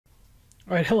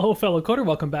All right, hello, fellow coder.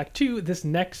 Welcome back to this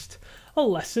next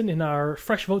lesson in our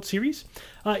FreshVotes series.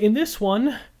 In this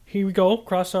one, here we go.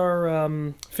 Cross our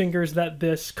fingers that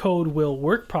this code will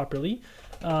work properly.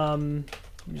 Let me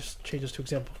just change this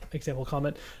to example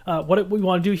comment. What we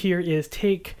want to do here is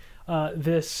take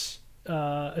this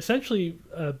essentially,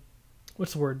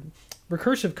 what's the word?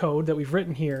 Recursive code that we've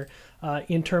written here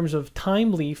in terms of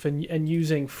Thymeleaf and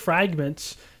using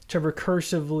fragments to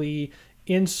recursively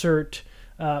insert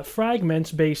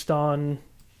fragments based on,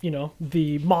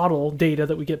 the model data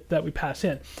that we pass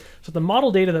in. So the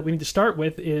model data that we need to start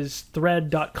with is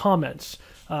thread.comments.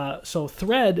 So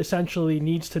thread essentially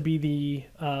needs to be the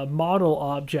model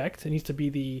object. It needs to be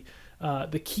the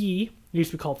key. It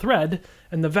needs to be called thread,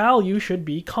 and the value should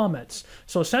be comments.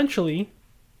 So essentially,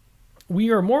 we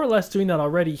are more or less doing that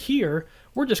already here.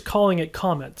 We're just calling it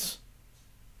comments,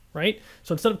 right?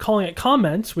 So instead of calling it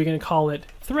comments, we're going to call it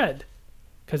thread,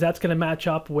 because that's going to match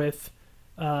up with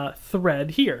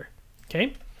thread here,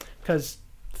 okay? Because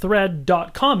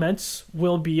thread.comments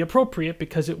will be appropriate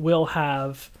because it will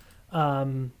have,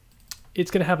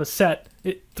 it's going to have a set,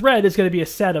 thread is going to be a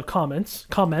set of comments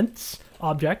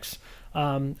objects,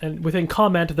 and within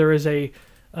comment there is a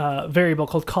variable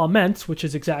called comments, which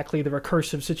is exactly the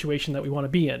recursive situation that we want to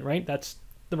be in, right? That's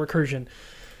the recursion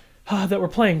that we're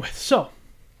playing with. So,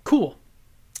 cool.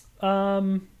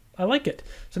 I like it.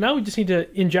 So now we just need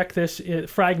to inject this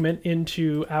fragment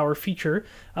into our feature.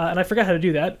 And I forgot how to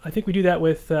do that. I think we do that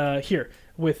with here.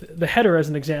 With the header as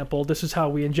an example, this is how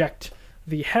we inject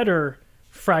the header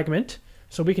fragment.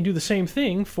 So we can do the same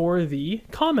thing for the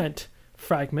comment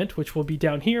fragment, which will be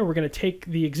down here. We're going to take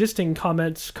the existing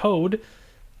comments code,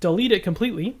 delete it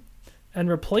completely, and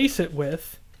replace it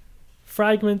with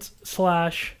fragments /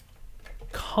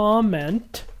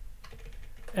 comment.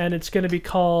 And it's going to be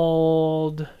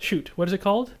called, shoot, what is it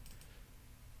called?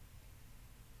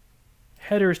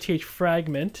 Header is th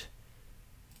fragment.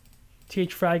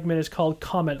 Th fragment is called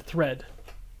comment thread.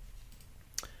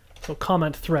 So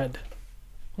comment thread.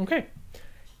 Okay.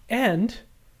 And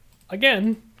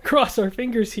again, cross our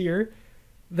fingers here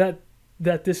that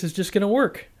this is just going to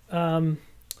work.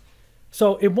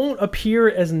 So it won't appear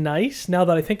as nice now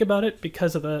that I think about it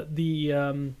because of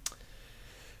the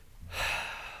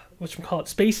whatchamacallit,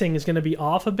 spacing is going to be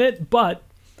off a bit, but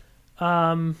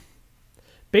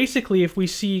basically if we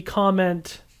see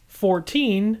comment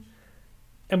 14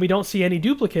 and we don't see any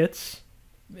duplicates,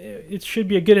 it should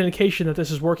be a good indication that this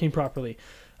is working properly.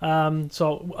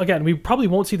 So again, we probably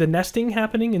won't see the nesting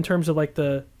happening in terms of like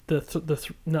the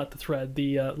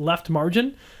left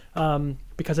margin,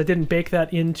 because I didn't bake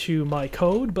that into my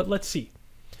code, but let's see.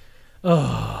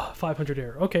 500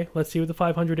 error. Okay, let's see what the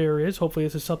 500 error is. Hopefully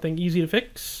this is something easy to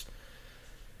fix.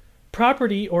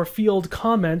 Property or field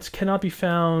comments cannot be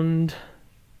found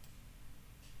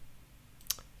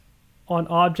on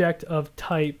object of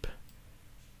type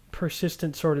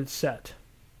persistent sorted set.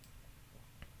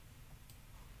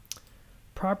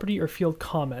 Property or field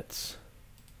comments.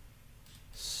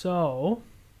 So,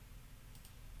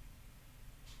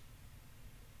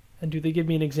 and do they give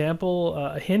me an example,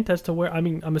 a hint as to where? I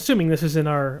mean, I'm assuming this is in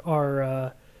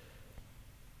our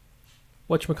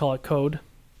whatchamacallit code.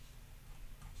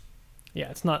 Yeah,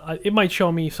 it's not. It might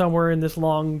show me somewhere in this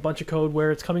long bunch of code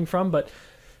where it's coming from, but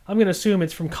I'm going to assume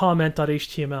it's from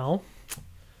comment.html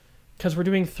because we're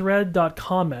doing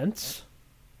thread.comments.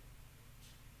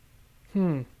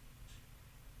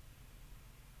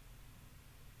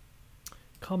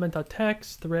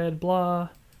 Comment.text, thread, blah,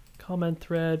 comment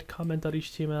thread,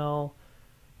 comment.html.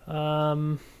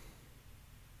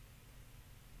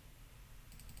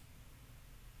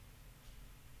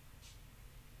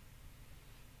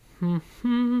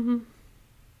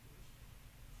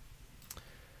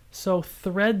 So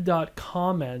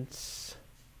thread.comments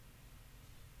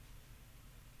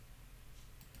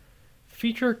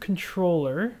feature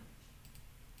controller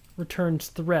returns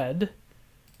thread,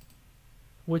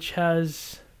 which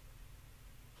has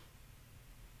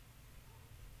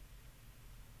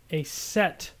a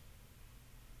set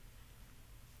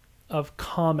of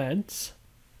comments.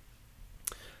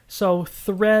 So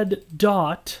thread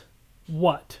dot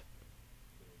what?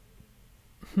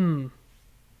 Because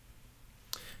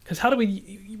how do we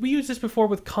use this before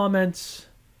with comments?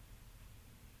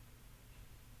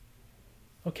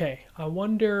 Okay, I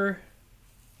wonder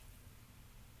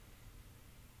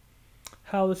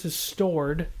how this is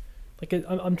stored. Like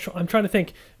I'm trying to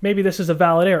think. Maybe this is a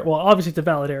valid error. Well, obviously it's a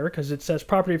valid error because it says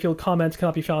property field comments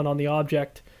cannot be found on the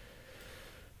object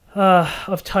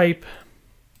of type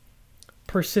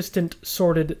persistent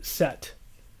sorted set.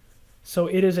 So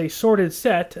it is a sorted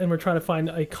set, and we're trying to find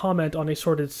a comment on a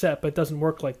sorted set, but it doesn't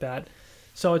work like that.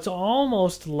 So it's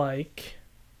almost like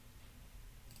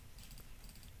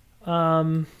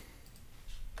oh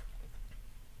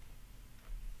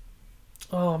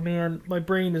man, my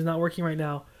brain is not working right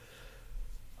now.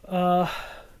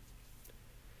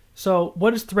 So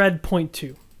what does thread point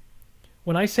to?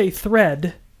 When I say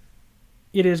thread,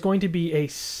 it is going to be a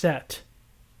set,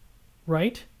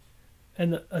 right?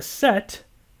 And a set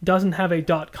doesn't have a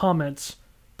 .comments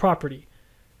property,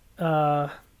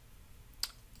 right?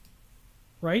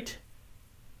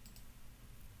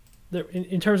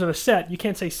 In terms of a set, you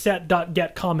can't say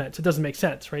set.getComments. It doesn't make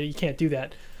sense, right? You can't do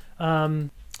that.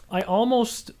 I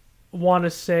almost want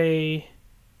to say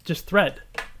just thread,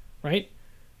 right?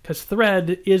 Because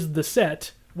thread is the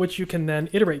set, which you can then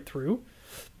iterate through.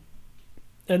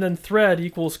 And then thread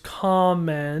equals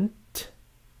comment.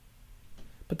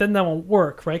 But then that won't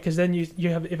work, right? Because then you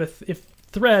have, if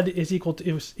thread is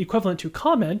equivalent to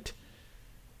comment,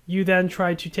 you then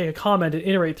try to take a comment and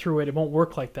iterate through it. It won't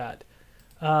work like that.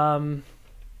 So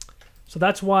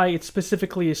that's why it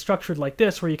specifically is structured like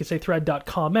this, where you can say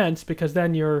thread.comments, because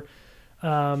then you're,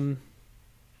 oh,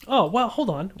 well, hold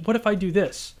on. What if I do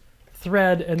this?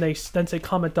 Thread, and they then say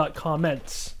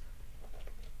comment.comments,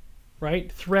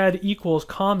 right? Thread equals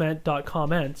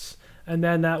comment.comments, and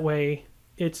then that way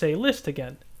it's a list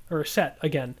again, or a set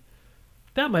again.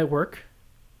 That might work.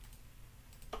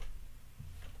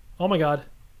 Oh my god.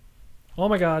 Oh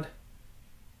my god.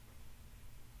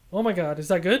 Oh my god, is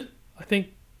that good? I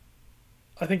think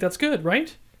that's good,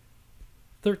 right?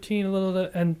 13 a little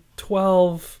bit, and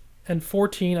 12 and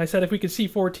 14. I said if we could see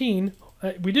 14,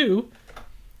 we do.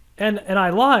 And I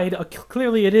lied.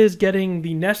 Clearly it is getting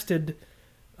the nested.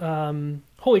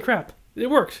 Holy crap, it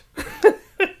worked.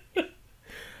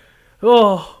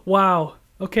 Oh, wow.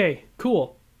 Okay,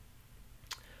 cool.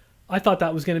 I thought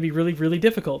that was going to be really, really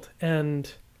difficult.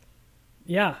 And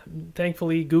yeah,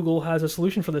 thankfully Google has a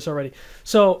solution for this already.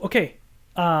 So, okay.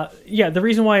 Yeah, the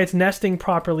reason why it's nesting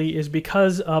properly is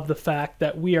because of the fact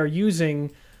that we are using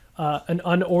an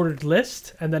unordered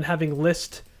list and then having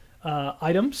list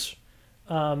items.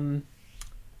 By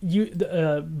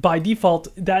default,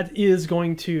 that is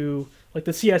going to, like,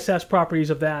 the CSS properties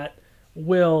of that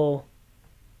will,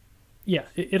 yeah,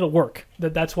 it'll work.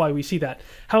 That's why we see that.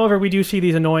 However, we do see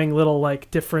these annoying little, like,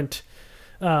 different,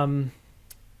 you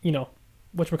know,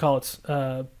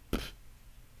 whatchamacallits,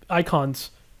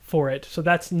 icons for it. So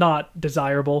that's not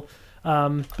desirable.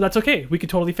 But that's okay. We could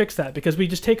totally fix that because we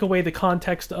just take away the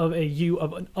context of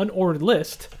an unordered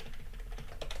list,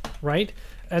 right?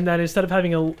 And then instead of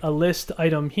having a list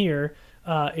item here,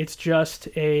 it's just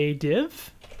a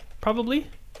div, probably,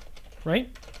 right?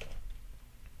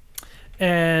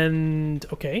 And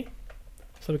okay,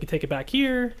 so we can take it back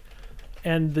here,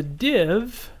 and the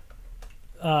div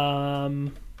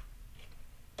can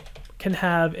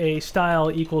have a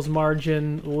style equals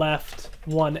margin left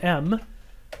 1em,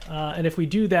 and if we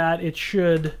do that, it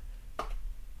should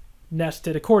nest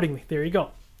it accordingly. There you go.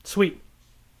 Sweet.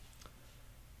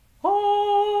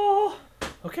 Oh,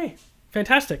 okay,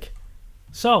 fantastic.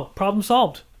 So, problem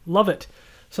solved. Love it.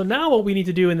 So now what we need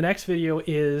to do in the next video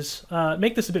is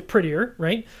make this a bit prettier,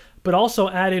 right? But also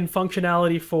add in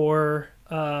functionality for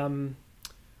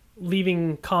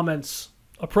leaving comments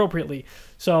appropriately.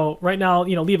 So right now,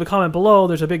 you know, leave a comment below,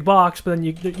 there's a big box, but then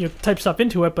you type stuff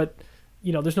into it, but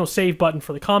you know, there's no save button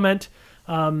for the comment.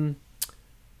 And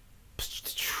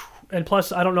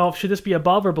plus, I don't know if should this be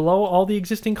above or below all the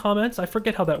existing comments? I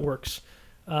forget how that works.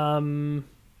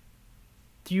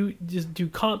 Do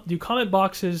comment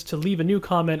boxes to leave a new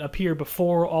comment appear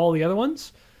before all the other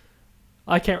ones?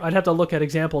 I'd have to look at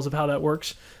examples of how that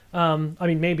works. I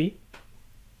mean, maybe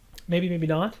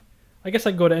not. I guess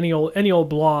I can go to any old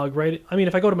blog, right? I mean,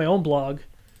 if I go to my own blog,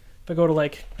 if I go to,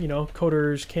 like, you know,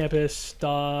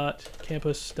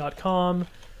 coderscampus.campus.com,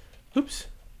 oops,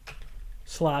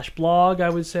 /blog, I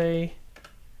would say,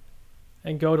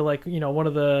 and go to, like, you know, one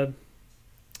of the,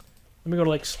 let me go to,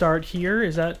 like, start here.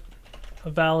 Is that a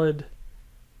valid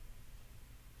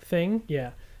thing?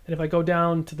 Yeah. And if I go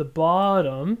down to the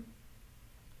bottom,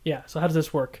 yeah, so how does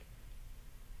this work?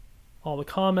 All the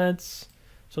comments.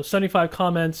 So 75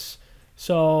 comments.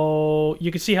 So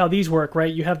you can see how these work,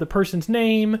 right? You have the person's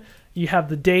name, you have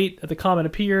the date that the comment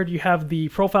appeared, you have the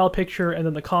profile picture, and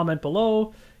then the comment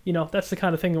below. You know, that's the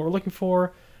kind of thing that we're looking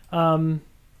for. And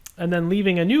then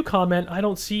leaving a new comment, I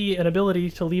don't see an ability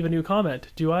to leave a new comment.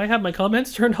 Do I have my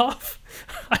comments turned off?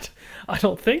 I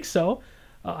don't think so.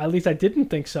 At least I didn't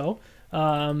think so.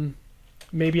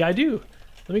 Maybe I do.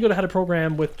 Let me go to how to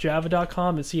program with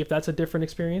java.com and see if that's a different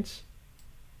experience.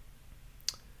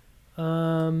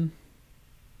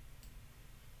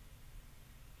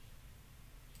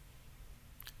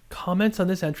 comments on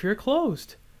this entry are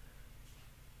closed.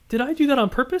 Did I do that on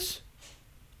purpose?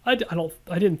 I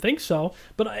didn't think so.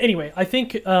 But anyway, I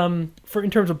think in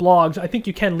terms of blogs, I think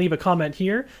you can leave a comment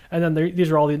here, and then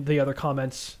these are all the other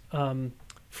comments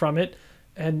from it.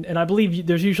 And I believe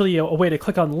there's usually a way to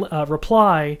click on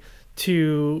reply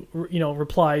to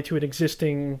reply to an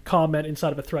existing comment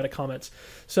inside of a thread of comments.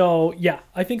 So yeah,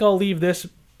 I think I'll leave this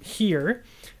here,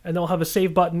 and then we'll have a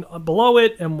save button below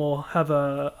it, and we'll have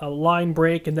a line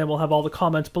break, and then we'll have all the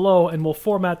comments below, and we'll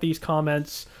format these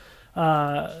comments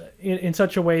in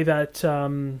such a way that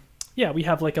we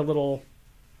have like a little,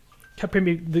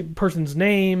 maybe the person's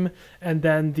name, and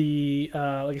then the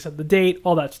like I said, the date,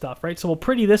 all that stuff, right? So we'll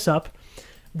pretty this up.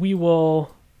 We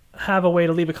will have a way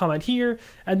to leave a comment here,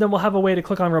 and then we'll have a way to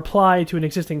click on reply to an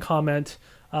existing comment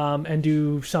and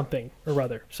do something or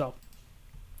other. So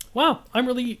wow, I'm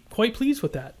really quite pleased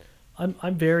with that.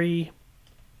 I'm very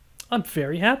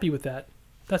happy with that.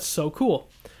 That's so cool.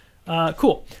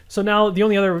 Cool. So now the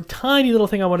only other tiny little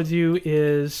thing I want to do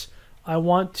is I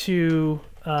want to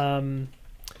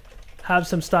have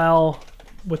some style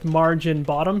with margin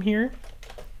bottom here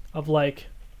of like,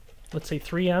 let's say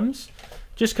 3ems.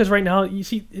 Just because right now, you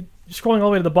see, scrolling all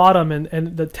the way to the bottom,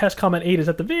 and the test comment 8 is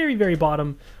at the very, very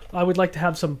bottom. I would like to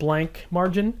have some blank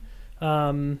margin.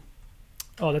 Oh,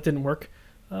 that didn't work.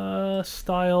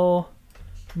 Style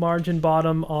margin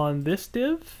bottom on this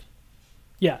div.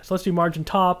 Yeah, so let's do margin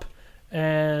top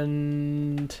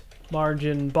and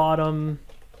margin bottom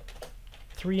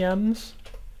 3ems.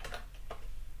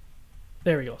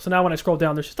 There we go. So now when I scroll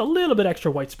down, there's just a little bit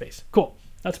extra white space. Cool.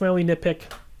 That's my only nitpick.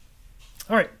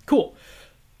 All right, cool.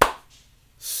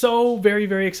 So very,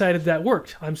 very excited that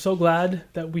worked. I'm so glad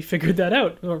that we figured that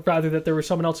out, or rather that there was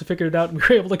someone else who figured it out and we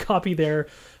were able to copy their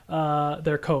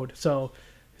code. So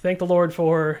thank the Lord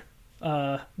for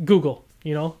Google.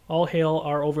 You know, all hail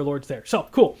our overlords there. So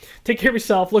cool. Take care of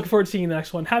yourself. Looking forward to seeing you in the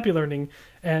next one. Happy learning,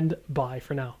 and bye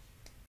for now.